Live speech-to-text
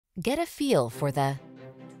Get a feel for the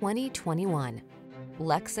 2021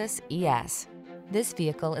 Lexus ES. This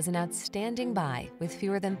vehicle is an outstanding buy with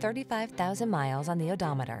fewer than 35,000 miles on the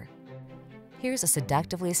odometer. Here's a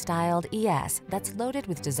seductively styled ES that's loaded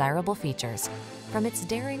with desirable features. From its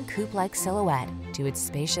daring coupe-like silhouette to its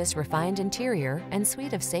spacious, refined interior and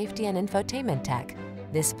suite of safety and infotainment tech,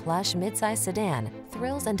 this plush midsize sedan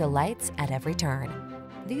thrills and delights at every turn.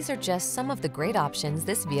 These are just some of the great options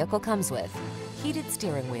this vehicle comes with: heated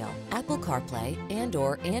steering wheel, Apple CarPlay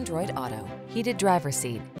and/or Android Auto, heated driver's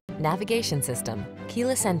seat, navigation system,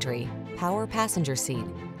 keyless entry, power passenger seat,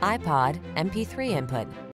 iPod, MP3 input,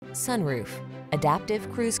 sunroof, adaptive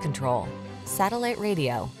cruise control, satellite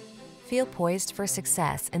radio. Feel poised for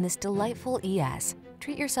success in this delightful ES.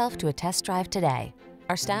 Treat yourself to a test drive today.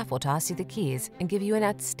 Our staff will toss you the keys and give you an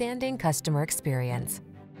outstanding customer experience.